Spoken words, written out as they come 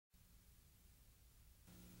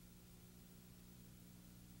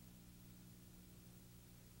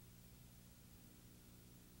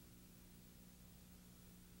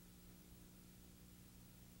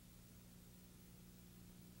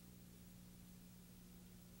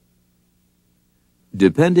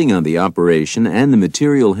Depending on the operation and the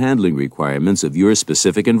material handling requirements of your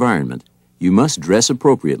specific environment, you must dress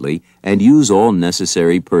appropriately and use all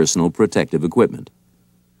necessary personal protective equipment.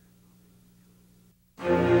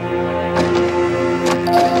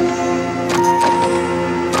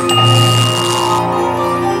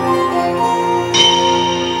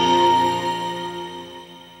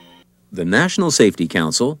 The National Safety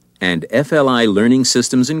Council and FLI Learning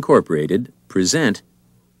Systems Incorporated present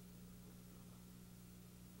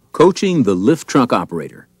Coaching the Lift Truck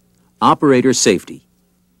Operator, Operator Safety.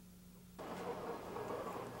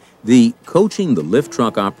 The Coaching the Lift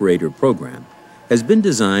Truck Operator program has been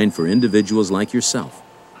designed for individuals like yourself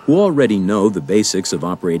who already know the basics of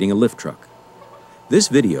operating a lift truck. This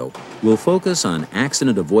video will focus on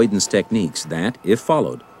accident avoidance techniques that, if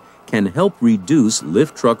followed, can help reduce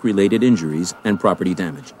lift truck-related injuries and property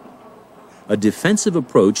damage. A defensive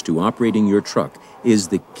approach to operating your truck is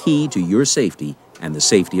the key to your safety and the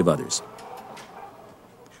safety of others.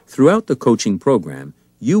 Throughout the coaching program,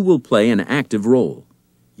 you will play an active role.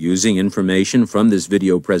 Using information from this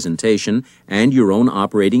video presentation and your own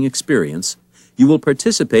operating experience, you will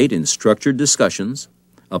participate in structured discussions,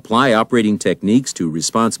 apply operating techniques to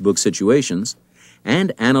response book situations,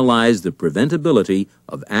 and analyze the preventability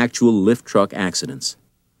of actual lift truck accidents.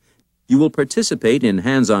 You will participate in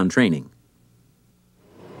hands-on training.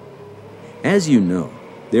 As you know,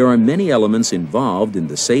 there are many elements involved in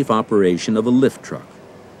the safe operation of a lift truck.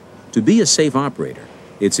 To be a safe operator,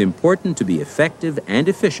 it's important to be effective and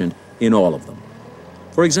efficient in all of them.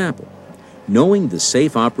 For example, knowing the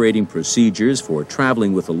safe operating procedures for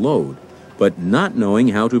traveling with a load, but not knowing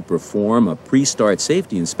how to perform a pre-start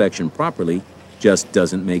safety inspection properly just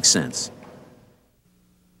doesn't make sense.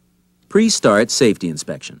 Pre-start safety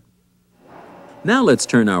inspection. Now let's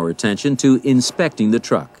turn our attention to inspecting the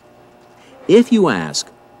truck. If you ask,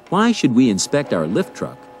 why should we inspect our lift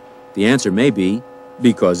truck? The answer may be,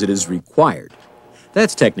 because it is required.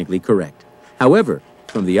 That's technically correct. However,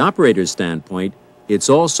 from the operator's standpoint, it's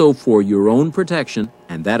also for your own protection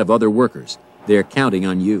and that of other workers. They're counting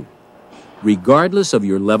on you. Regardless of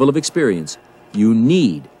your level of experience, you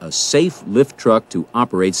need a safe lift truck to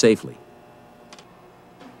operate safely.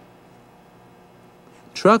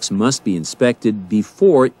 Trucks must be inspected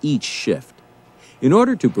before each shift. In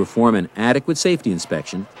order to perform an adequate safety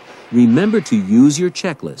inspection, remember to use your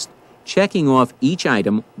checklist, checking off each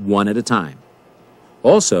item one at a time.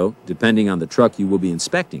 Also, depending on the truck you will be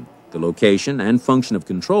inspecting, the location and function of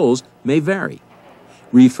controls may vary.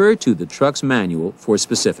 Refer to the truck's manual for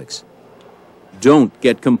specifics. Don't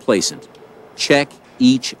get complacent. Check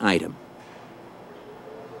each item.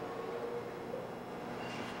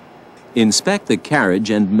 Inspect the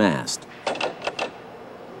carriage and mast.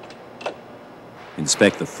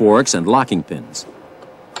 Inspect the forks and locking pins.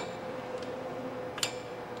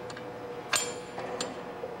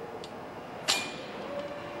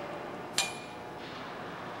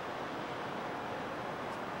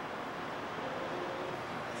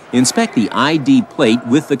 Inspect the ID plate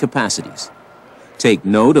with the capacities. Take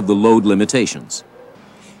note of the load limitations.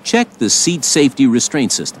 Check the seat safety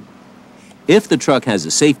restraint system. If the truck has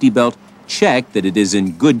a safety belt, check that it is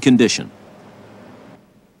in good condition.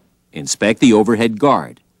 Inspect the overhead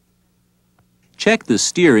guard. Check the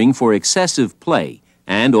steering for excessive play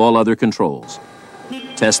and all other controls.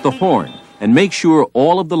 Test the horn and make sure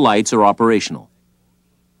all of the lights are operational.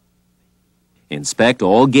 Inspect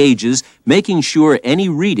all gauges, making sure any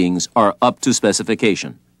readings are up to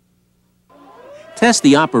specification. Test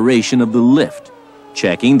the operation of the lift,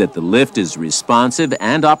 checking that the lift is responsive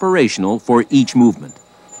and operational for each movement.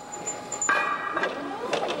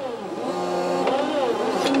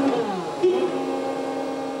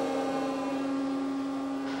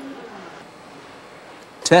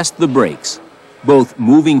 Test the brakes, both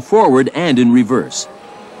moving forward and in reverse.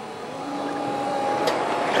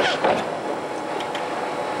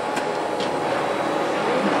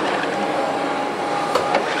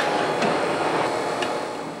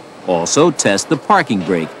 Also, test the parking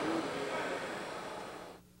brake.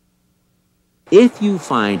 If you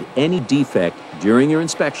find any defect during your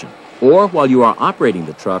inspection or while you are operating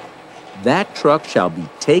the truck, that truck shall be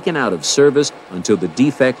taken out of service until the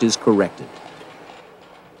defect is corrected.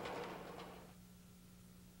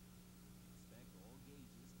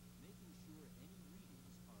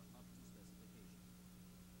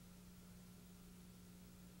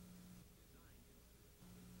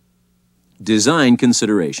 Design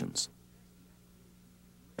considerations.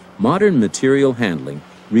 Modern material handling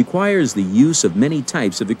requires the use of many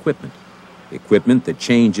types of equipment that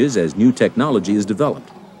changes as new technology is developed.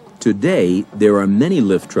 Today, there are many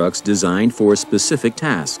lift trucks designed for specific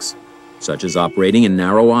tasks. such as operating in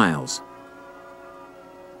narrow aisles,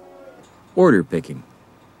 order picking,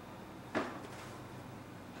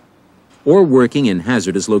 or working in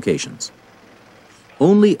hazardous locations.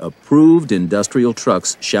 Only approved industrial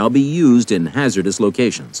trucks shall be used in hazardous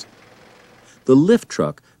locations. The lift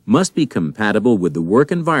truck must be compatible with the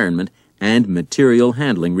work environment and material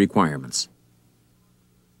handling requirements.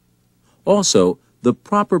 Also, the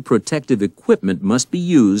proper protective equipment must be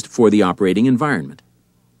used for the operating environment.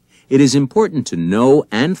 It is important to know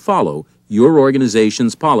and follow your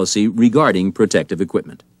organization's policy regarding protective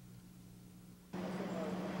equipment.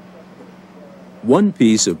 One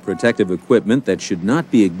piece of protective equipment that should not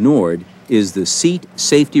be ignored is the seat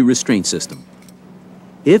safety restraint system.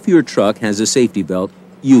 If your truck has a safety belt,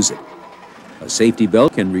 use it. A safety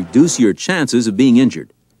belt can reduce your chances of being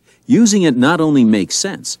injured. Using it not only makes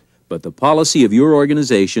sense, but the policy of your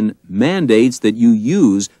organization mandates that you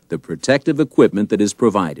use the protective equipment that is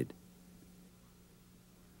provided.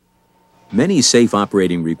 Many safe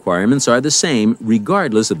operating requirements are the same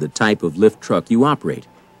regardless of the type of lift truck you operate.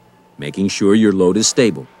 Making sure your load is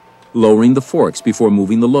stable, lowering the forks before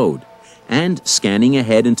moving the load, and scanning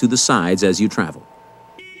ahead and to the sides as you travel.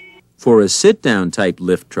 For a sit-down type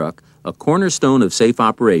lift truck, a cornerstone of safe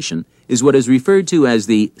operation is what is referred to as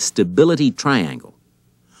the stability triangle.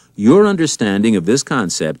 Your understanding of this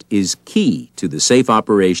concept is key to the safe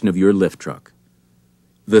operation of your lift truck.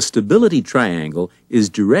 The stability triangle is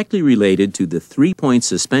directly related to the three-point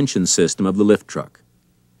suspension system of the lift truck.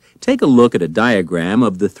 Take a look at a diagram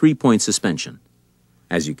of the three-point suspension.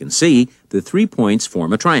 As you can see, the 3 points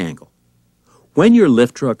form a triangle. When your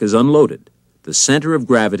lift truck is unloaded, the center of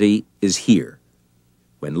gravity is here.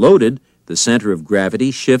 When loaded, the center of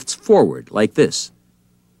gravity shifts forward like this.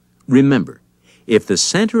 Remember, if the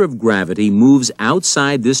center of gravity moves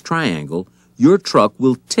outside this triangle, your truck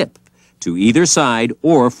will tip to either side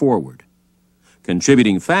or forward.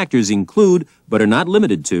 Contributing factors include, but are not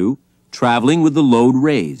limited to, traveling with the load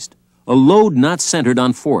raised, a load not centered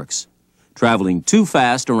on forks, traveling too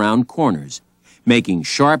fast around corners, making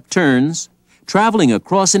sharp turns, traveling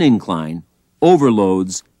across an incline,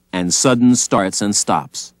 overloads, and sudden starts and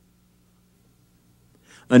stops.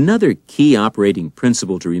 Another key operating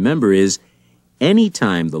principle to remember is,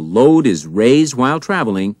 anytime the load is raised while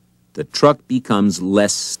traveling, the truck becomes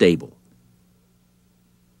less stable.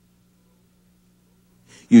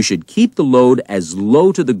 You should keep the load as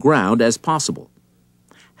low to the ground as possible.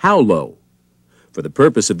 How low? For the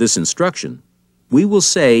purpose of this instruction, we will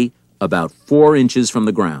say about 4 inches from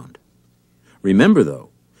the ground. Remember,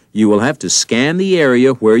 though, you will have to scan the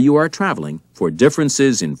area where you are traveling for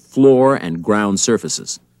differences in floor and ground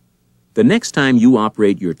surfaces. The next time you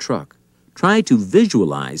operate your truck, try to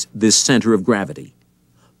visualize this center of gravity.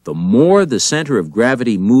 The more the center of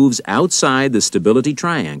gravity moves outside the stability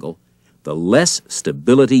triangle, the less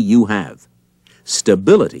stability you have.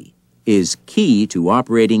 Stability is key to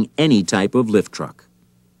operating any type of lift truck.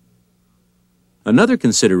 Another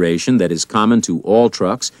consideration that is common to all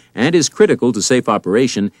trucks and is critical to safe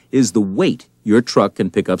operation is the weight your truck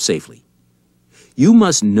can pick up safely. You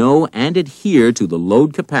must know and adhere to the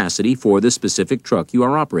load capacity for the specific truck you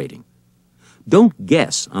are operating. Don't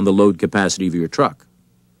guess on the load capacity of your truck.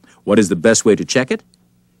 What is the best way to check it?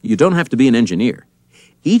 You don't have to be an engineer.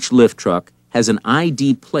 Each lift truck has an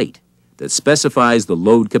ID plate that specifies the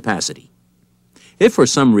load capacity. If for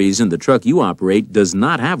some reason the truck you operate does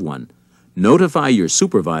not have one, notify your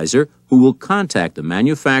supervisor, who will contact the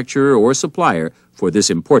manufacturer or supplier for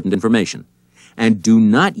this important information. And do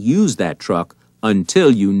not use that truck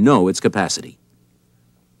until you know its capacity.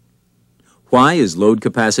 Why is load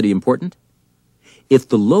capacity important? If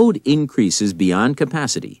the load increases beyond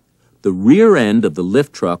capacity, the rear end of the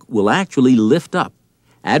lift truck will actually lift up,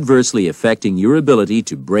 adversely affecting your ability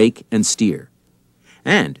to brake and steer.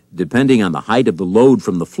 And, depending on the height of the load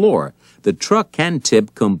from the floor, the truck can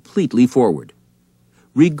tip completely forward.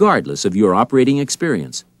 Regardless of your operating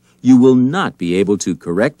experience, you will not be able to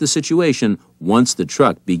correct the situation once the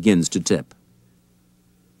truck begins to tip.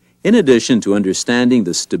 In addition to understanding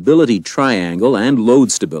the stability triangle and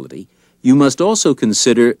load stability, you must also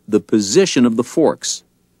consider the position of the forks.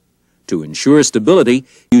 To ensure stability,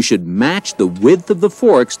 you should match the width of the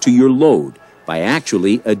forks to your load by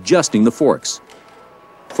actually adjusting the forks.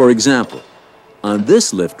 For example, on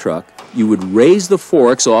this lift truck, you would raise the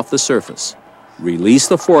forks off the surface, release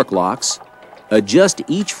the fork locks, adjust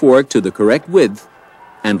each fork to the correct width,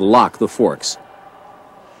 and lock the forks.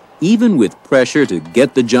 Even with pressure to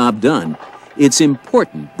get the job done, it's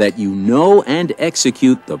important that you know and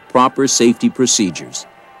execute the proper safety procedures.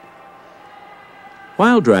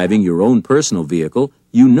 While driving your own personal vehicle,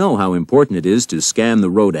 you know how important it is to scan the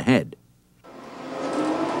road ahead.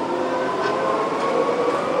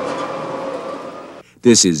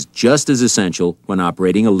 This is just as essential when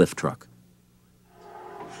operating a lift truck.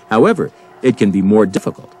 However, it can be more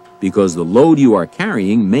difficult because the load you are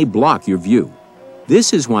carrying may block your view.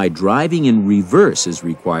 This is why driving in reverse is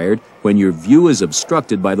required when your view is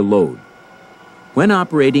obstructed by the load. When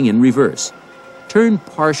operating in reverse, turn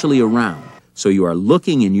partially around so you are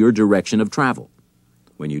looking in your direction of travel.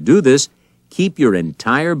 When you do this, keep your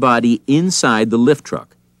entire body inside the lift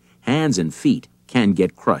truck. Hands and feet can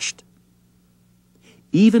get crushed.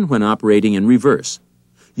 Even when operating in reverse,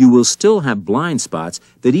 you will still have blind spots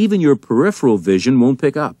that even your peripheral vision won't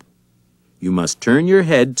pick up. You must turn your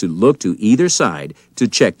head to look to either side to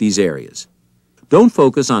check these areas. Don't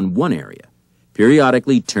focus on one area.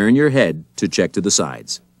 Periodically turn your head to check to the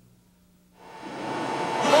sides.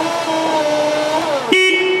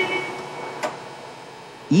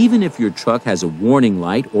 Even if your truck has a warning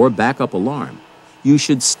light or backup alarm, you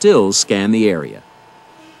should still scan the area.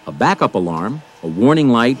 A backup alarm, a warning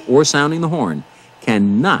light, or sounding the horn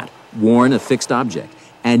cannot warn a fixed object,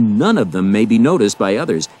 and none of them may be noticed by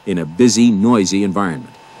others in a busy, noisy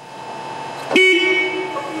environment.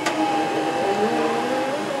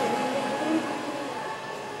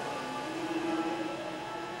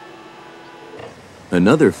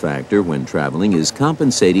 Another factor when traveling is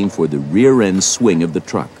compensating for the rear-end swing of the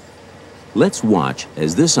truck. Let's watch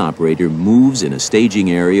as this operator moves in a staging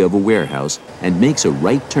area of a warehouse and makes a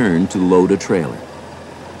right turn to load a trailer.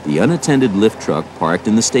 The unattended lift truck parked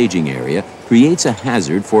in the staging area creates a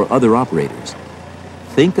hazard for other operators.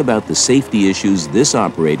 Think about the safety issues this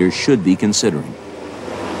operator should be considering.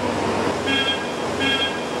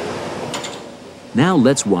 Now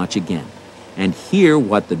let's watch again and hear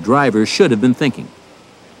what the driver should have been thinking.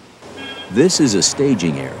 This is a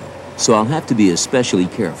staging area, so I'll have to be especially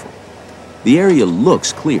careful. The area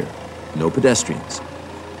looks clear, no pedestrians.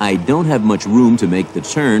 I don't have much room to make the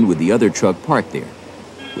turn with the other truck parked there.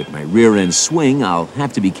 With my rear end swing, I'll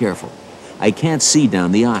have to be careful. I can't see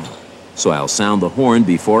down the aisle, so I'll sound the horn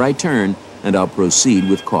before I turn and I'll proceed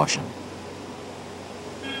with caution.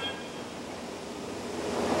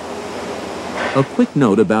 A quick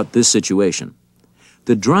note about this situation.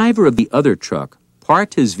 The driver of the other truck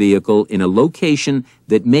parked his vehicle in a location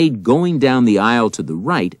that made going down the aisle to the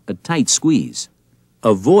right a tight squeeze.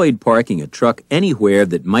 Avoid parking a truck anywhere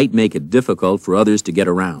that might make it difficult for others to get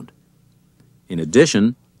around. In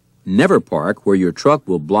addition, never park where your truck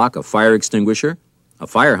will block a fire extinguisher, a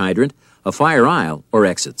fire hydrant, a fire aisle, or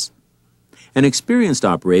exits. An experienced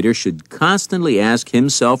operator should constantly ask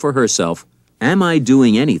himself or herself, am I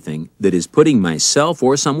doing anything that is putting myself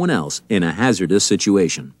or someone else in a hazardous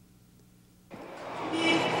situation?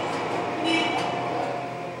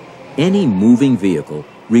 Any moving vehicle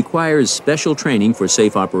requires special training for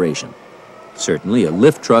safe operation. Certainly, a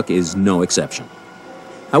lift truck is no exception.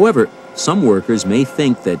 However, some workers may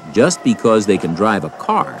think that just because they can drive a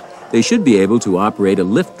car, they should be able to operate a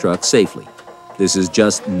lift truck safely. This is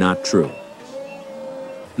just not true.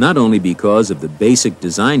 Not only because of the basic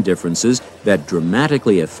design differences that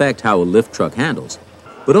dramatically affect how a lift truck handles,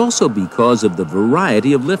 but also because of the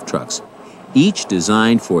variety of lift trucks, each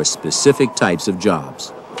designed for specific types of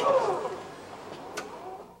jobs.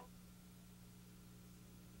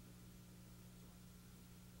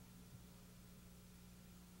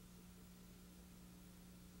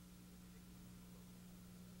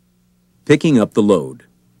 Picking up the load.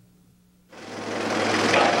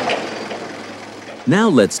 Now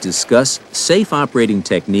let's discuss safe operating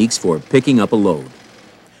techniques for picking up a load.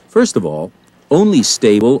 First of all, only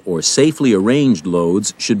stable or safely arranged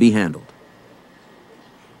loads should be handled.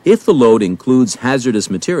 If the load includes hazardous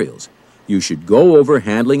materials, you should go over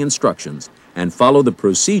handling instructions and follow the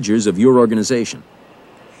procedures of your organization.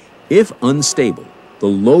 If unstable, the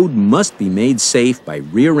load must be made safe by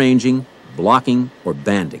rearranging, blocking, or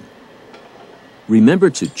banding. Remember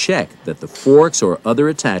to check that the forks or other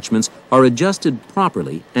attachments are adjusted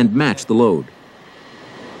properly and match the load.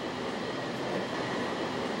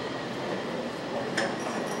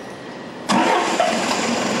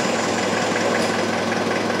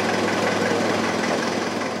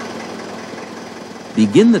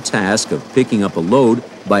 Begin the task of picking up a load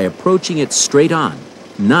by approaching it straight on,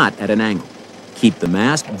 not at an angle. Keep the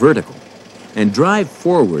mast vertical and drive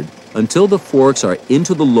forward until the forks are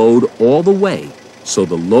into the load all the way, so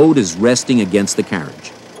the load is resting against the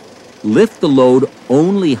carriage. Lift the load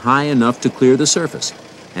only high enough to clear the surface,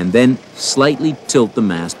 and then slightly tilt the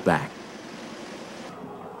mast back.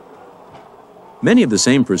 Many of the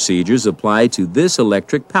same procedures apply to this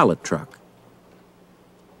electric pallet truck.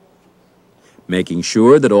 Making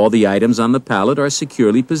sure that all the items on the pallet are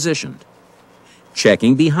securely positioned.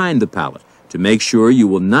 Checking behind the pallet to make sure you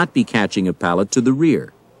will not be catching a pallet to the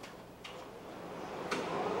rear.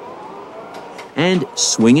 And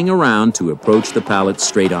swinging around to approach the pallet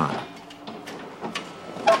straight on.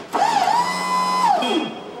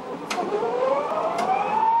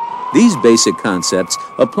 These basic concepts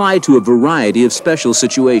apply to a variety of special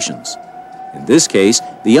situations. In this case,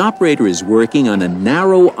 the operator is working on a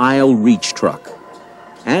narrow aisle reach truck.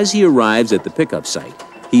 As he arrives at the pickup site,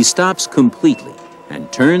 he stops completely and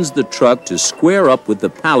turns the truck to square up with the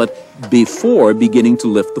pallet before beginning to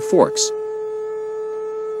lift the forks.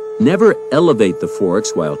 Never elevate the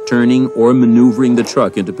forks while turning or maneuvering the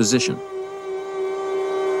truck into position.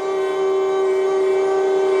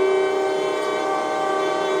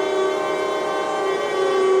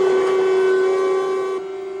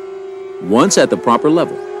 Once at the proper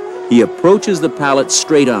level, he approaches the pallet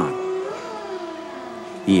straight on.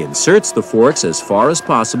 He inserts the forks as far as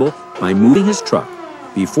possible by moving his truck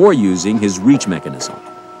before using his reach mechanism.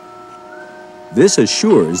 This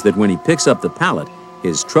assures that when he picks up the pallet,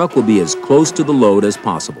 his truck will be as close to the load as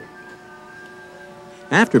possible.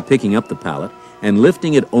 After picking up the pallet and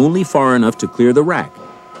lifting it only far enough to clear the rack,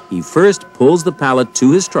 he first pulls the pallet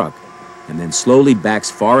to his truck and then slowly backs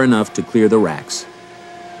far enough to clear the racks.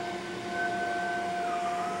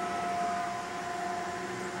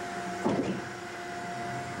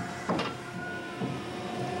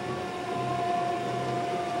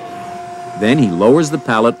 Then he lowers the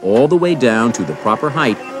pallet all the way down to the proper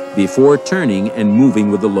height before turning and moving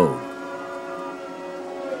with the load.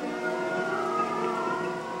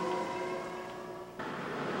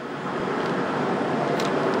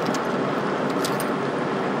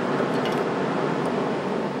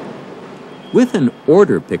 With an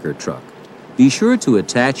order picker truck, be sure to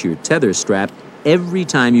attach your tether strap every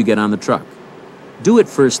time you get on the truck. Do it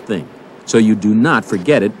first thing, so you do not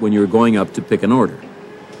forget it when you're going up to pick an order.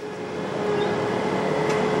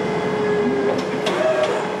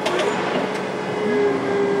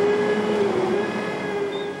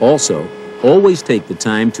 Also, always take the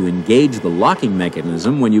time to engage the locking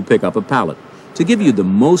mechanism when you pick up a pallet to give you the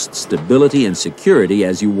most stability and security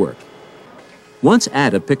as you work. Once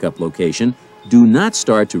at a pickup location, do not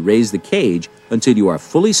start to raise the cage until you are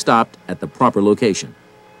fully stopped at the proper location.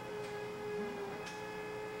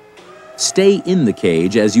 Stay in the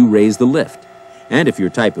cage as you raise the lift, and if your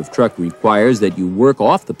type of truck requires that you work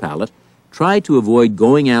off the pallet, try to avoid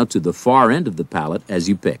going out to the far end of the pallet as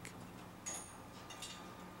you pick.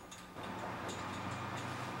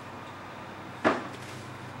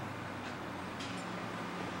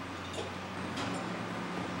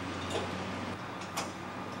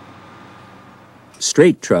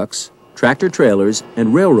 Straight trucks, tractor-trailers,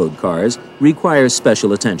 and railroad cars require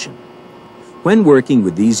special attention. When working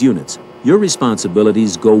with these units, your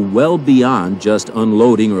responsibilities go well beyond just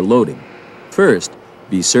unloading or loading. First,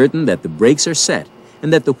 be certain that the brakes are set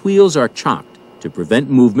and that the wheels are chocked to prevent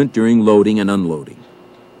movement during loading and unloading.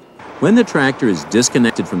 When the tractor is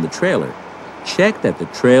disconnected from the trailer, check that the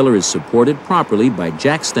trailer is supported properly by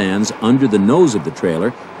jack stands under the nose of the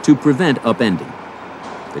trailer to prevent upending.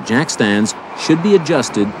 The jack stands should be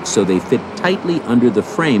adjusted so they fit tightly under the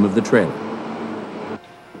frame of the trailer.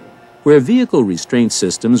 Where vehicle restraint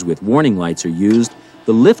systems with warning lights are used,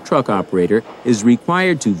 the lift truck operator is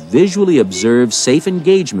required to visually observe safe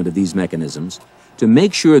engagement of these mechanisms to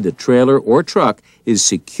make sure the trailer or truck is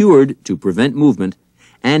secured to prevent movement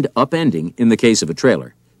and upending in the case of a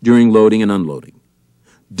trailer during loading and unloading.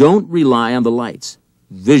 Don't rely on the lights.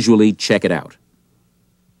 Visually check it out.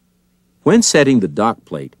 When setting the dock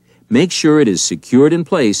plate, make sure it is secured in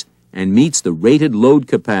place and meets the rated load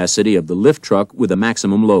capacity of the lift truck with a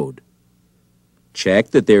maximum load.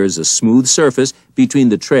 Check that there is a smooth surface between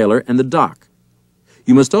the trailer and the dock.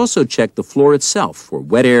 You must also check the floor itself for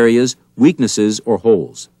wet areas, weaknesses, or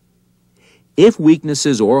holes. If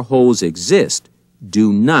weaknesses or holes exist,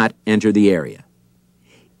 do not enter the area.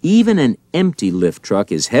 Even an empty lift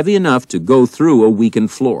truck is heavy enough to go through a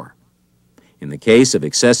weakened floor. In the case of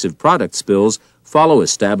excessive product spills, follow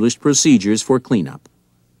established procedures for cleanup.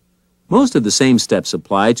 Most of the same steps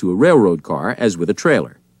apply to a railroad car as with a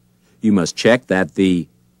trailer. You must check that the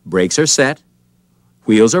brakes are set,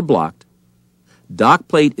 wheels are blocked, dock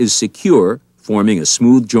plate is secure, forming a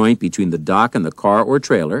smooth joint between the dock and the car or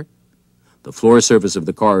trailer, the floor surface of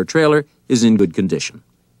the car or trailer is in good condition.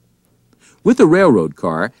 With a railroad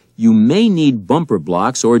car, you may need bumper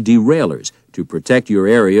blocks or derailleurs to protect your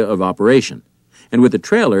area of operation. And with a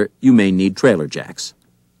trailer, you may need trailer jacks.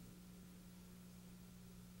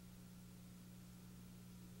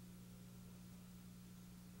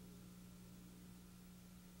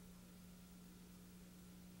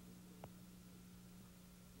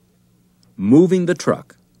 Moving the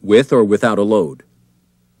truck, with or without a load.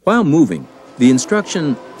 While moving, the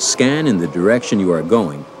instruction, scan in the direction you are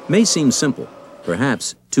going, may seem simple,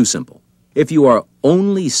 perhaps too simple. If you are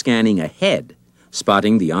only scanning ahead,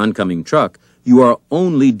 spotting the oncoming truck, you are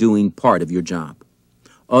only doing part of your job.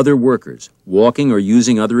 Other workers, walking or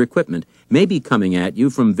using other equipment, may be coming at you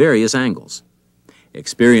from various angles.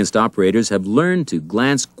 Experienced operators have learned to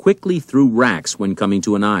glance quickly through racks when coming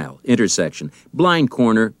to an aisle, intersection, blind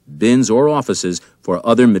corner, bins, or offices for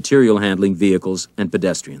other material handling vehicles and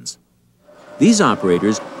pedestrians. These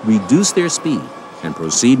operators reduce their speed and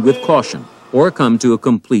proceed with caution or come to a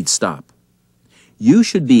complete stop. You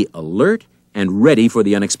should be alert and ready for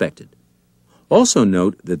the unexpected. Also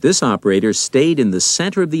note that this operator stayed in the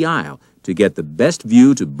center of the aisle to get the best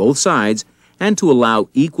view to both sides and to allow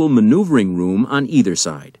equal maneuvering room on either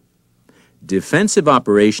side. Defensive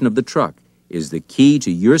operation of the truck is the key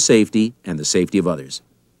to your safety and the safety of others.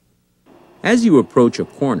 As you approach a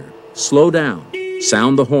corner, slow down,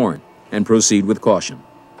 sound the horn, and proceed with caution.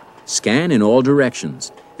 Scan in all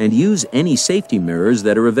directions and use any safety mirrors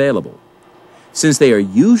that are available. Since they are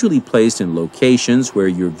usually placed in locations where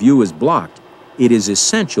your view is blocked, it is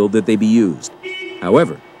essential that they be used.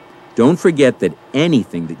 However, don't forget that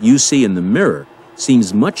anything that you see in the mirror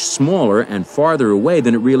seems much smaller and farther away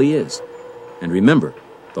than it really is. And remember,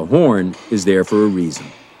 the horn is there for a reason.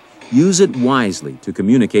 Use it wisely to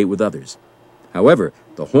communicate with others. However,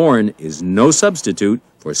 the horn is no substitute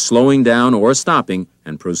for slowing down or stopping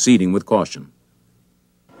and proceeding with caution.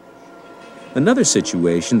 Another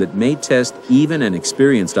situation that may test even an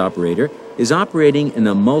experienced operator is operating in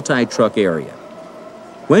a multi-truck area.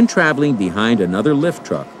 When traveling behind another lift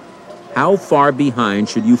truck, how far behind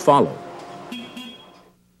should you follow?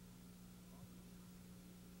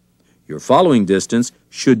 Your following distance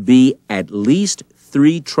should be at least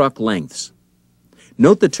 3 truck lengths.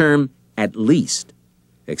 Note the term at least.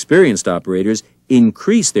 Experienced operators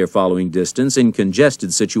increase their following distance in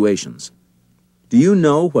congested situations. Do you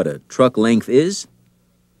know what a truck length is?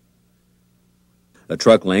 A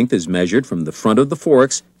truck length is measured from the front of the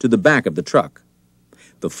forks to the back of the truck.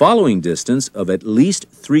 The following distance of at least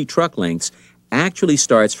 3 truck lengths actually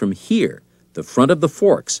starts from here, the front of the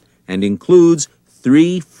forks, and includes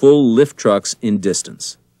 3 full lift trucks in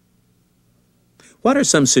distance. What are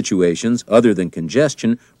some situations, other than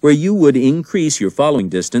congestion, where you would increase your following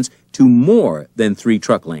distance to more than 3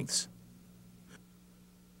 truck lengths?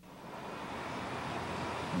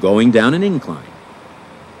 Going down an incline.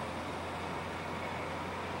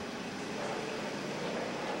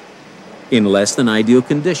 In less than ideal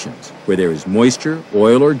conditions, where there is moisture,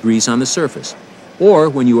 oil, or grease on the surface, or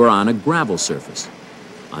when you are on a gravel surface.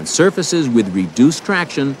 On surfaces with reduced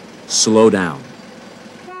traction, slow down.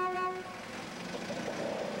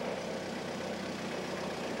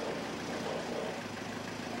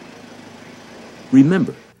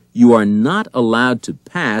 Remember, you are not allowed to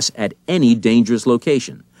pass at any dangerous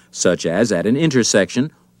location, such as at an intersection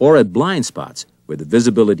or at blind spots where the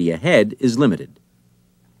visibility ahead is limited.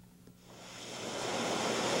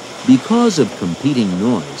 Because of competing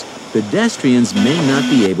noise, pedestrians may not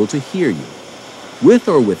be able to hear you. With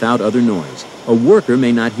or without other noise, a worker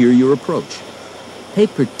may not hear your approach. Pay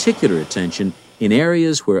particular attention in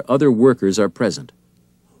areas where other workers are present.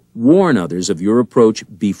 Warn others of your approach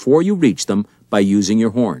before you reach them by using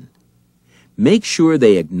your horn. Make sure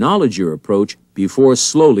they acknowledge your approach before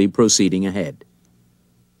slowly proceeding ahead.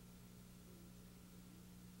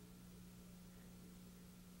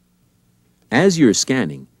 As you're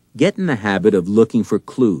scanning, get in the habit of looking for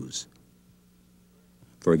clues.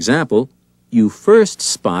 For example, you first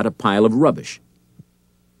spot a pile of rubbish.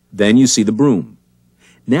 Then you see the broom.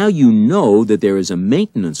 Now you know that there is a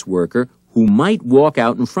maintenance worker who might walk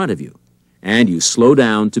out in front of you, and you slow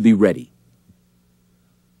down to be ready.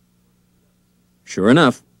 Sure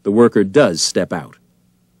enough, the worker does step out.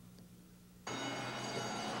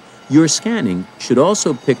 Your scanning should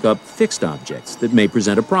also pick up fixed objects that may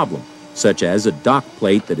present a problem, such as a dock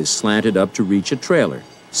plate that is slanted up to reach a trailer,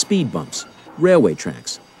 speed bumps, railway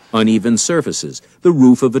tracks, uneven surfaces, the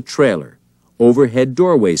roof of a trailer, overhead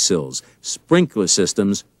doorway sills, sprinkler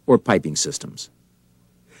systems, or piping systems.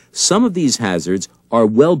 Some of these hazards are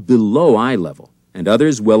well below eye level, and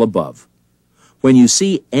others well above. When you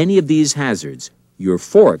see any of these hazards, your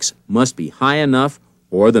forks must be high enough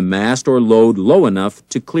or the mast or load low enough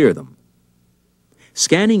to clear them.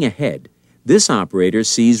 Scanning ahead, this operator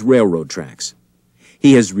sees railroad tracks.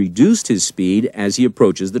 He has reduced his speed as he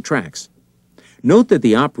approaches the tracks. Note that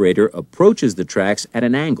the operator approaches the tracks at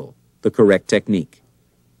an angle, the correct technique.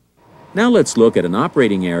 Now let's look at an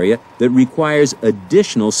operating area that requires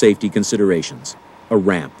additional safety considerations, a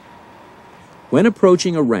ramp. When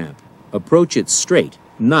approaching a ramp, approach it straight,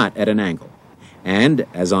 not at an angle. And,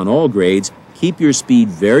 as on all grades, keep your speed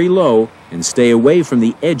very low and stay away from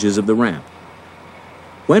the edges of the ramp.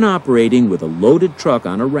 When operating with a loaded truck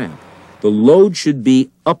on a ramp, the load should be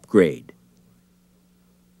upgrade.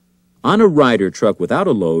 On a rider truck without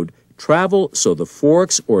a load, travel so the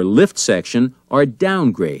forks or lift section are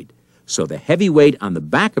downgrade, so the heavy weight on the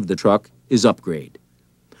back of the truck is upgrade.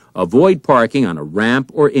 Avoid parking on a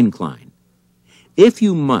ramp or incline. If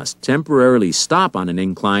you must temporarily stop on an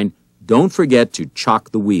incline, don't forget to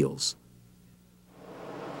chock the wheels.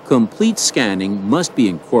 Complete scanning must be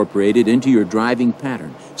incorporated into your driving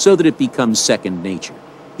pattern so that it becomes second nature,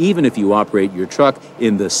 even if you operate your truck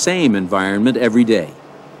in the same environment every day.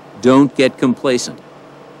 Don't get complacent.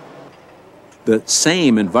 The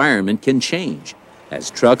same environment can change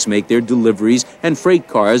as trucks make their deliveries and freight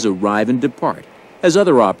cars arrive and depart, as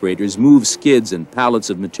other operators move skids and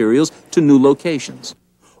pallets of materials to new locations,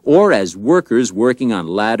 or as workers working on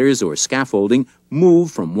ladders or scaffolding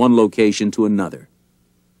move from one location to another.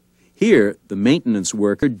 Here, the maintenance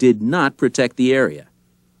worker did not protect the area.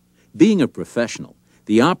 Being a professional,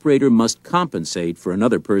 the operator must compensate for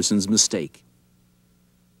another person's mistake.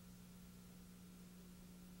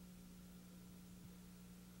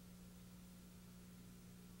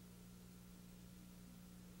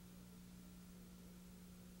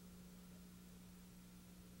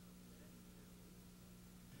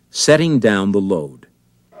 Setting down the load.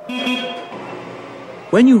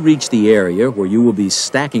 When you reach the area where you will be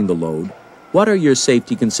stacking the load, what are your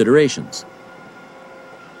safety considerations?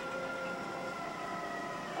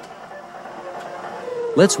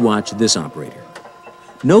 Let's watch this operator.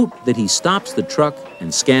 Note that he stops the truck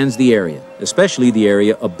and scans the area, especially the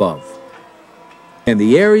area above. And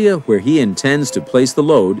the area where he intends to place the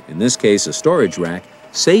load, in this case a storage rack,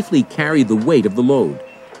 safely carry the weight of the load.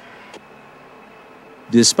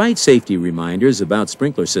 Despite safety reminders about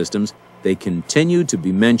sprinkler systems, they continue to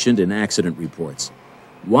be mentioned in accident reports.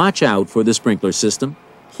 Watch out for the sprinkler system,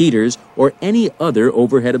 heaters, or any other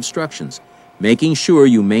overhead obstructions, making sure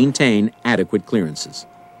you maintain adequate clearances.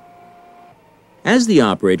 As the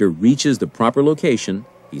operator reaches the proper location,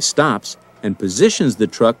 he stops and positions the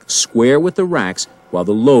truck square with the racks while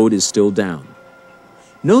the load is still down.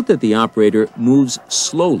 Note that the operator moves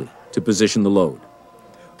slowly to position the load.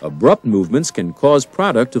 Abrupt movements can cause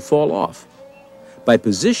product to fall off. By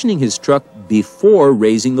positioning his truck before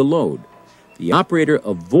raising the load, the operator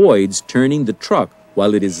avoids turning the truck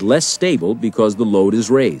while it is less stable because the load is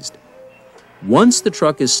raised. Once the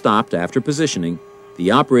truck is stopped after positioning, the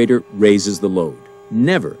operator raises the load.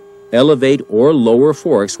 Never elevate or lower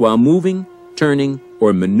forks while moving, turning,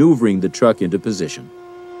 or maneuvering the truck into position.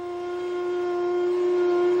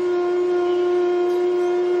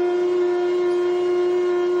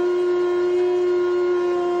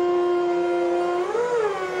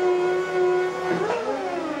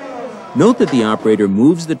 Note that the operator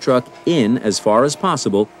moves the truck in as far as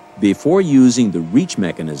possible before using the reach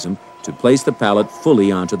mechanism to place the pallet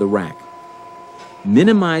fully onto the rack.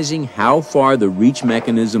 Minimizing how far the reach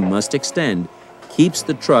mechanism must extend keeps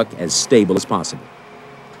the truck as stable as possible.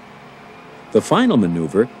 The final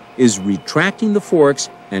maneuver is retracting the forks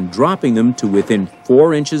and dropping them to within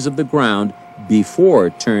 4 inches of the ground before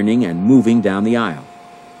turning and moving down the aisle.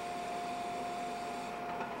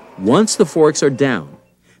 Once the forks are down,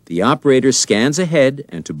 the operator scans ahead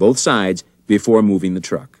and to both sides before moving the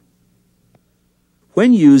truck.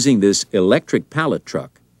 When using this electric pallet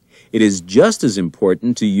truck, it is just as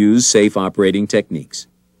important to use safe operating techniques.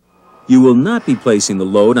 You will not be placing the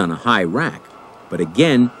load on a high rack, but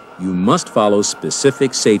again, you must follow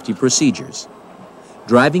specific safety procedures.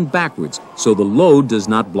 Driving backwards so the load does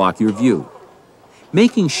not block your view.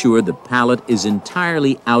 Making sure the pallet is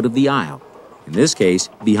entirely out of the aisle, in this case,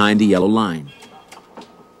 behind the yellow line.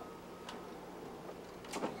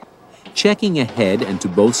 Checking ahead and to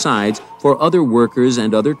both sides for other workers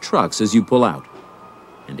and other trucks as you pull out.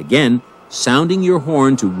 And again, sounding your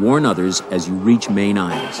horn to warn others as you reach main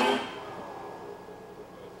aisles.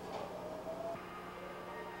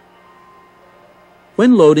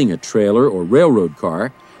 When loading a trailer or railroad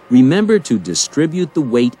car, remember to distribute the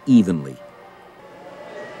weight evenly.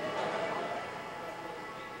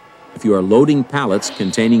 If you are loading pallets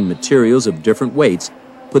containing materials of different weights,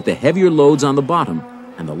 put the heavier loads on the bottom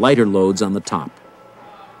and the lighter loads on the top.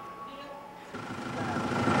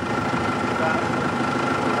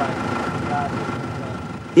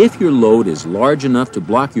 If your load is large enough to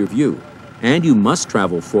block your view, and you must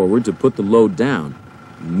travel forward to put the load down,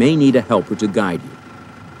 you may need a helper to guide you.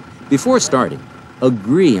 Before starting,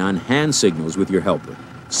 agree on hand signals with your helper.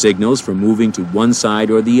 signals for moving to one side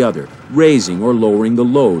or the other, raising or lowering the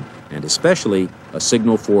load, and especially a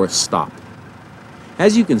signal for stop.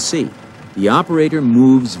 As you can see, the operator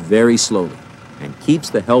moves very slowly and keeps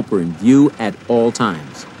the helper in view at all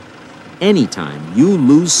times. Anytime you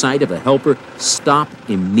lose sight of a helper, stop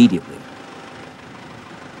immediately.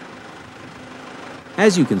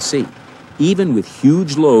 As you can see, even with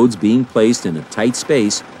huge loads being placed in a tight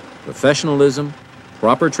space, professionalism,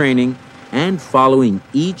 proper training, and following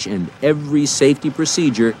each and every safety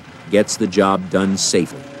procedure gets the job done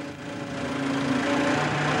safely.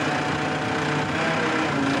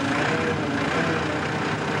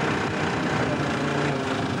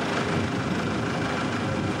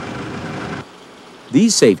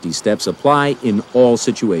 These safety steps apply in all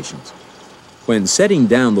situations. When setting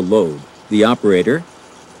down the load, the operator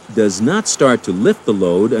does not start to lift the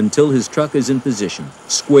load until his truck is in position,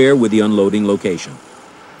 square with the unloading location.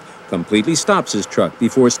 Completely stops his truck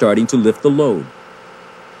before starting to lift the load.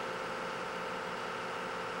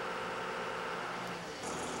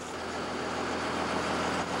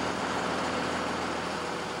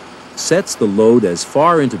 Sets the load as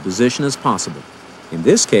far into position as possible. In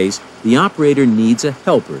this case, the operator needs a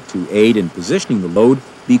helper to aid in positioning the load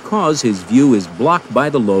because his view is blocked by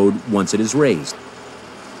the load once it is raised.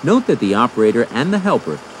 Note that the operator and the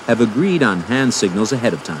helper have agreed on hand signals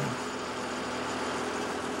ahead of time.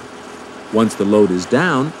 Once the load is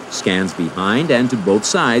down, scans behind and to both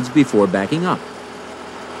sides before backing up.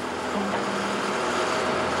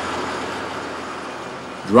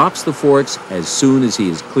 Drops the forks as soon as he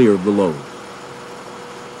is clear of the load.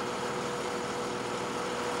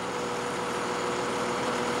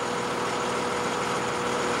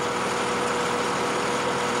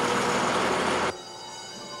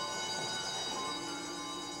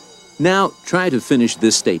 Now, try to finish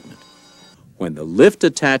this statement. When the lift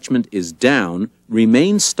attachment is down,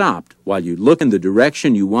 remain stopped while you look in the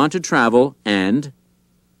direction you want to travel and...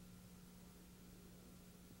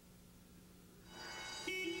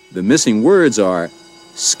 The missing words are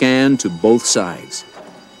scan to both sides.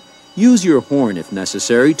 Use your horn if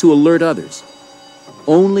necessary to alert others.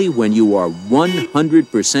 Only when you are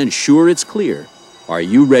 100% sure it's clear are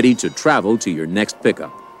you ready to travel to your next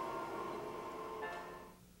pickup.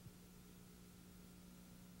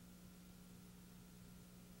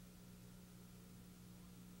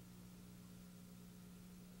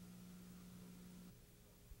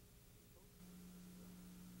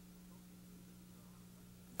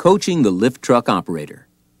 Coaching the lift truck operator.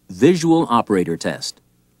 Visual operator test.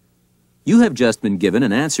 You have just been given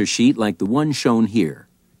an answer sheet like the one shown here.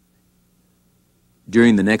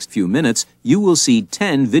 During the next few minutes, you will see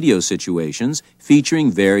 10 video situations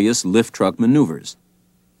featuring various lift truck maneuvers.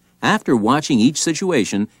 After watching each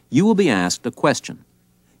situation, you will be asked a question.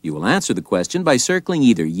 You will answer the question by circling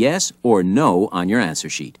either yes or no on your answer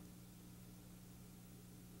sheet.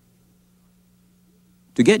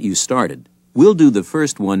 To get you started, we'll do the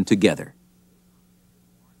first one together.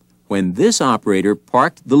 When this operator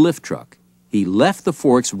parked the lift truck, he left the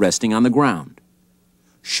forks resting on the ground.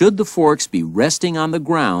 Should the forks be resting on the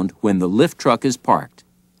ground when the lift truck is parked?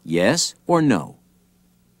 Yes or no?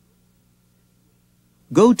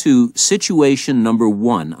 Go to situation number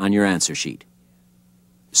 1 on your answer sheet.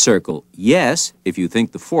 Circle yes if you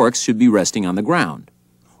think the forks should be resting on the ground,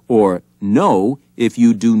 or no if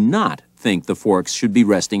you do not think the forks should be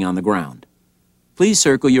resting on the ground. Please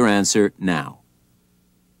circle your answer now.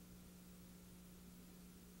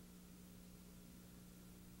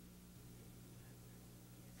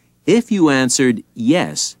 If you answered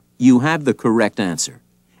yes, you have the correct answer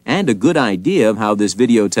and a good idea of how this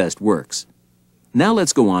video test works. Now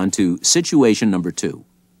let's go on to situation number 2.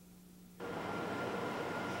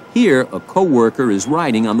 Here, a co-worker is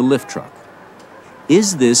riding on the lift truck.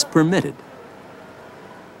 Is this permitted?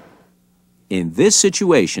 In this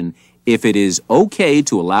situation, if it is okay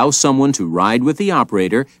to allow someone to ride with the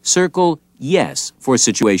operator, circle yes for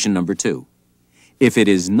situation number 2. If it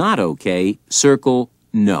is not okay, circle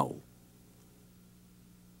no.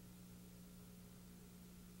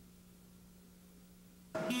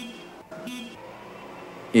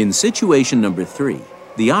 In situation number 3,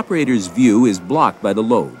 the operator's view is blocked by the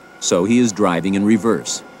load, so he is driving in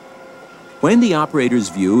reverse. When the operator's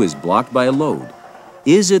view is blocked by a load,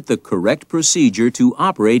 is it the correct procedure to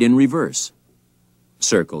operate in reverse?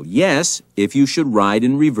 Circle yes if you should ride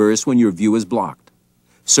in reverse when your view is blocked.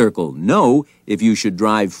 Circle no if you should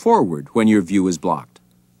drive forward when your view is blocked.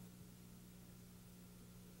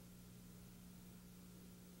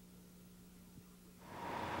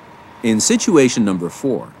 In situation number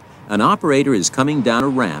 4, an operator is coming down a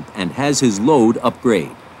ramp and has his load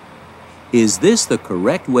upgrade. Is this the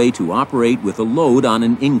correct way to operate with a load on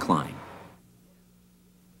an incline?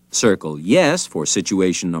 Circle yes for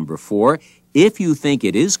situation number 4 if you think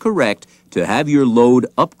it is correct to have your load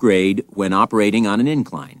upgrade when operating on an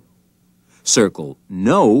incline. Circle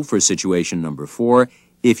no for situation number 4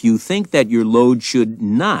 if you think that your load should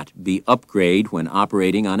not be upgrade when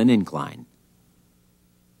operating on an incline.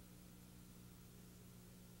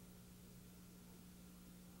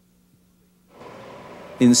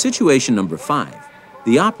 In situation number 5,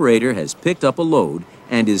 the operator has picked up a load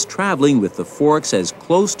and is traveling with the forks as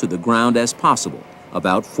close to the ground as possible,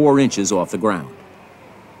 about 4 inches off the ground.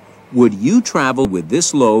 Would you travel with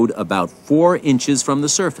this load about 4 inches from the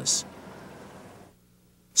surface?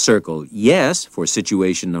 Circle yes for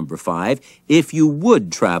situation number 5 if you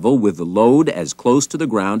would travel with the load as close to the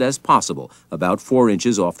ground as possible, about 4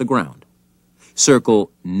 inches off the ground.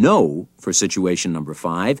 Circle no for situation number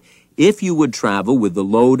 5 if you would travel with the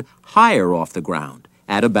load higher off the ground,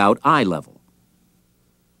 at about eye level.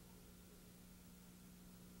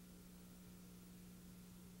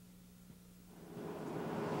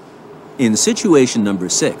 In situation number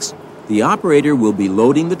 6, the operator will be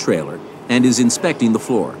loading the trailer and is inspecting the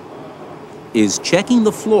floor. Is checking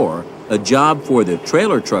the floor a job for the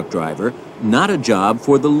trailer truck driver, not a job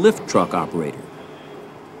for the lift truck operator?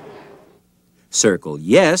 Circle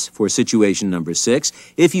yes for situation number 6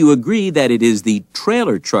 if you agree that it is the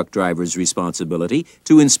trailer truck driver's responsibility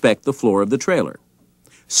to inspect the floor of the trailer.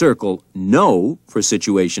 Circle no for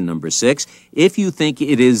situation number 6 if you think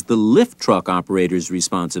it is the lift truck operator's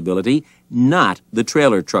responsibility, not the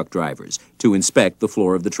trailer truck driver's, to inspect the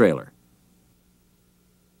floor of the trailer.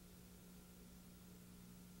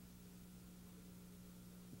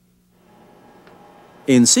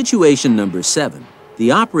 In situation number 7, the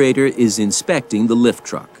operator is inspecting the lift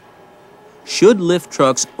truck. Should lift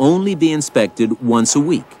trucks only be inspected once a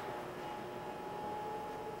week?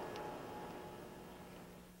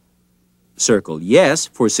 Circle yes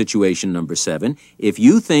for situation number 7 if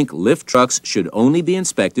you think lift trucks should only be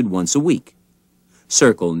inspected once a week.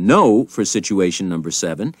 Circle no for situation number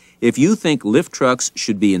 7 if you think lift trucks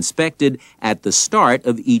should be inspected at the start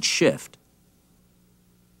of each shift.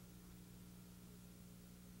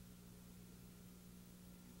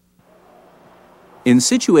 In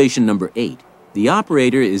situation number 8, the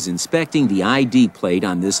operator is inspecting the ID plate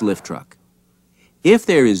on this lift truck. If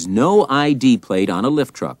there is no ID plate on a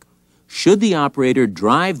lift truck, should the operator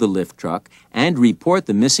drive the lift truck and report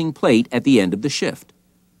the missing plate at the end of the shift?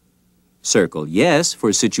 Circle yes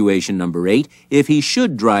for situation number 8 if he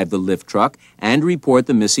should drive the lift truck and report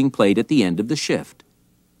the missing plate at the end of the shift.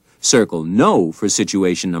 Circle no for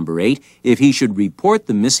situation number 8 if he should report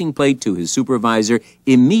the missing plate to his supervisor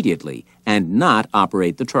immediately and not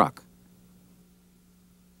operate the truck.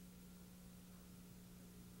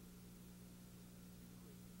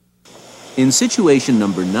 In situation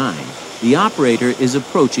number 9, the operator is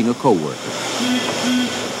approaching a coworker.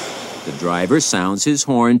 The driver sounds his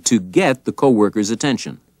horn to get the coworker's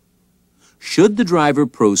attention. Should the driver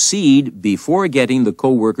proceed before getting the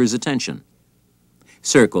coworker's attention?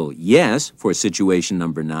 Circle yes for situation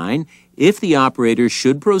number 9 if the operator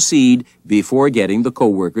should proceed before getting the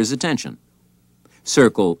coworker's attention.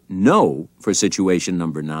 Circle no for situation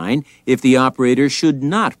number 9 if the operator should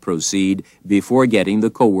not proceed before getting the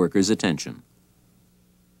coworker's attention.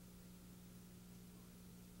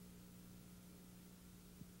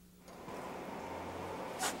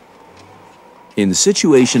 In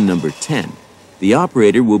situation number 10, the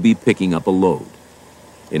operator will be picking up a load.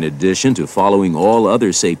 In addition to following all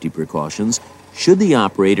other safety precautions, should the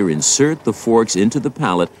operator insert the forks into the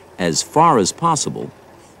pallet as far as possible,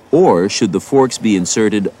 or should the forks be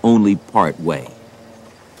inserted only part way?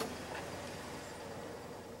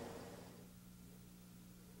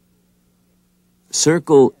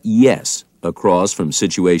 Circle yes across from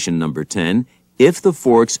situation number 10 if the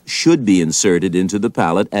forks should be inserted into the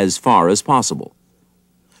pallet as far as possible.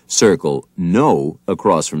 Circle no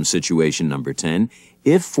across from situation number 10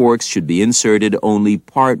 if forks should be inserted only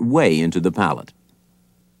part way into the pallet.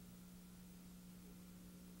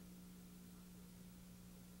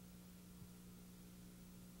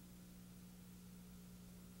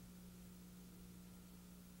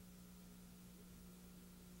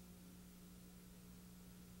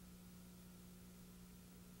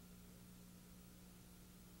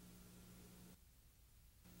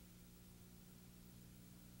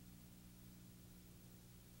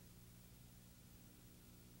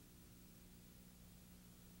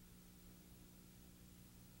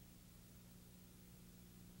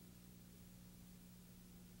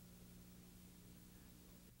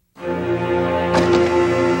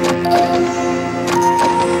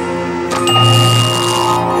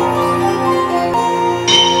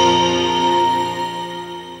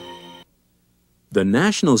 The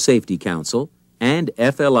National Safety Council and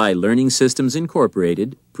FLI Learning Systems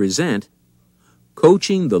Incorporated present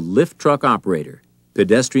Coaching the Lift Truck Operator,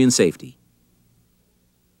 Pedestrian Safety.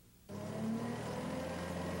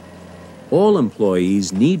 All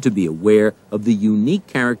employees need to be aware of the unique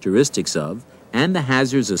characteristics of and the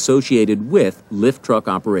hazards associated with lift truck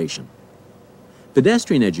operation.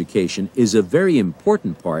 Pedestrian education is a very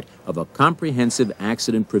important part of a comprehensive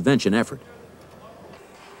accident prevention effort.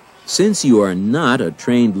 Since you are not a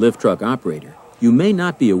trained lift truck operator, you may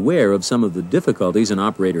not be aware of some of the difficulties an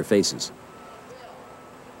operator faces.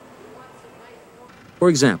 For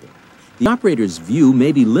example, the operator's view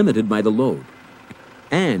may be limited by the load,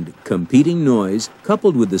 and competing noise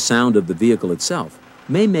coupled with the sound of the vehicle itself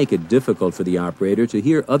may make it difficult for the operator to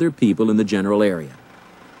hear other people in the general area.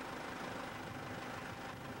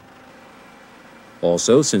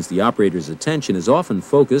 Also, since the operator's attention is often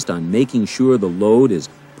focused on making sure the load is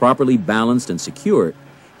properly balanced and secure,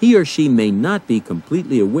 he or she may not be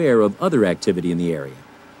completely aware of other activity in the area.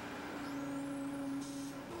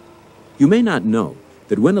 You may not know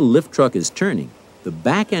that when a lift truck is turning, the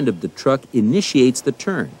back end of the truck initiates the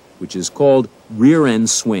turn, which is called rear end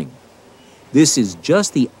swing. This is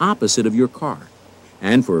just the opposite of your car,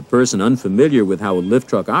 and for a person unfamiliar with how a lift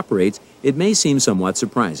truck operates, it may seem somewhat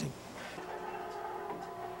surprising.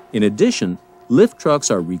 In addition, lift trucks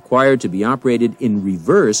are required to be operated in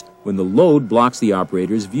reverse when the load blocks the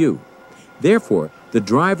operator's view. Therefore, the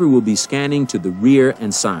driver will be scanning to the rear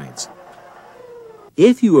and sides.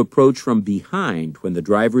 If you approach from behind when the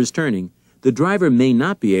driver is turning, the driver may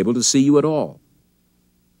not be able to see you at all.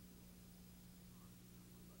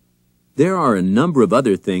 There are a number of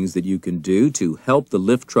other things that you can do to help the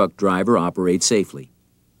lift truck driver operate safely.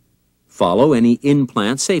 Follow any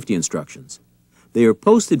in-plant safety instructions. They are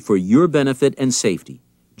posted for your benefit and safety,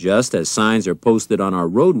 just as signs are posted on our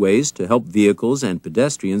roadways to help vehicles and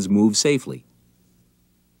pedestrians move safely.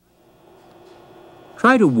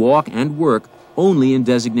 Try to walk and work only in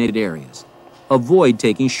designated areas. Avoid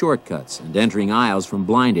taking shortcuts and entering aisles from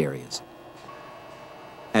blind areas.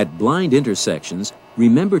 At blind intersections,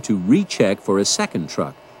 remember to recheck for a second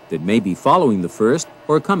truck that may be following the first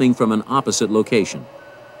or coming from an opposite location.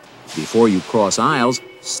 Before you cross aisles,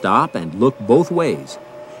 stop and look both ways.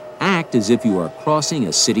 Act as if you are crossing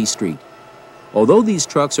a city street. Although these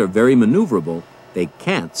trucks are very maneuverable, they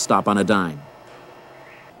can't stop on a dime.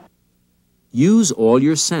 Use all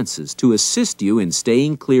your senses to assist you in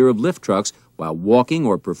staying clear of lift trucks while walking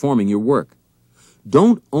or performing your work.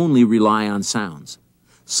 Don't only rely on sounds.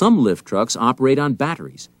 Some lift trucks operate on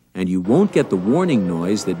batteries, and you won't get the warning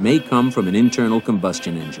noise that may come from an internal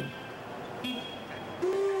combustion engine.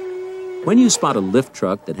 When you spot a lift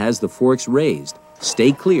truck that has the forks raised,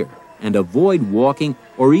 stay clear and avoid walking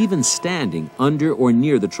or even standing under or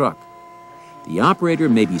near the truck. The operator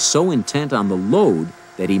may be so intent on the load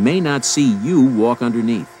that he may not see you walk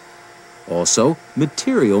underneath. Also,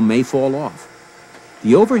 material may fall off.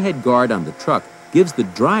 The overhead guard on the truck gives the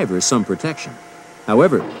driver some protection.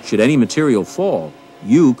 However, should any material fall,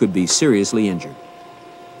 you could be seriously injured.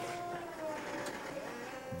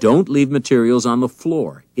 Don't leave materials on the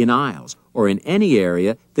floor, in aisles, or in any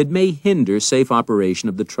area that may hinder safe operation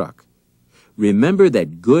of the truck. Remember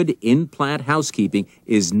that good in-plant housekeeping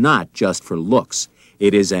is not just for looks.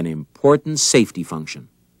 It is an important safety function.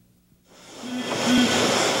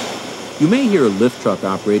 You may hear a lift truck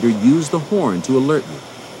operator use the horn to alert you.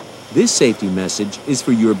 This safety message is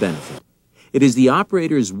for your benefit. It is the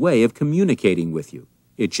operator's way of communicating with you.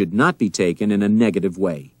 It should not be taken in a negative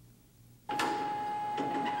way.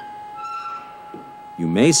 You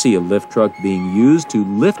may see a lift truck being used to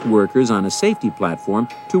lift workers on a safety platform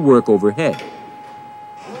to work overhead.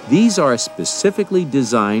 These are specifically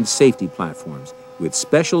designed safety platforms with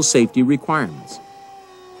special safety requirements.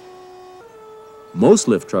 Most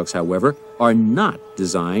lift trucks, however, are not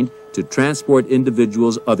designed to transport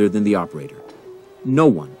individuals other than the operator. No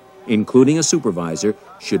one, including a supervisor,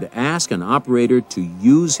 should ask an operator to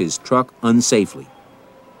use his truck unsafely.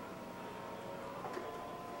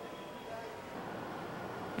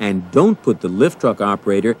 And don't put the lift truck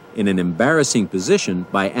operator in an embarrassing position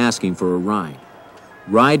by asking for a ride.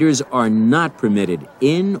 Riders are not permitted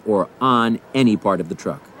in or on any part of the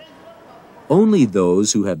truck. Only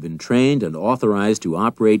those who have been trained and authorized to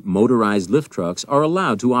operate motorized lift trucks are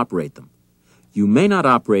allowed to operate them. You may not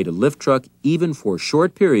operate a lift truck even for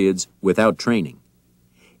short periods without training.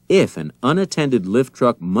 If an unattended lift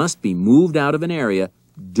truck must be moved out of an area,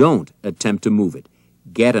 don't attempt to move it.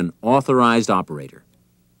 Get an authorized operator.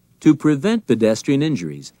 To prevent pedestrian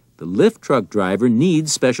injuries, the lift truck driver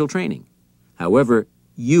needs special training. However,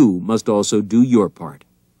 you must also do your part.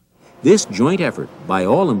 This joint effort by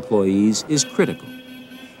all employees is critical.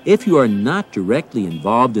 If you are not directly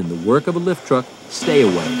involved in the work of a lift truck, stay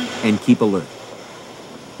away and keep alert.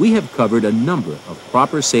 We have covered a number of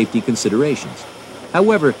proper safety considerations.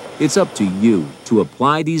 However, it's up to you to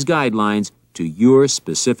apply these guidelines to your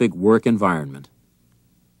specific work environment.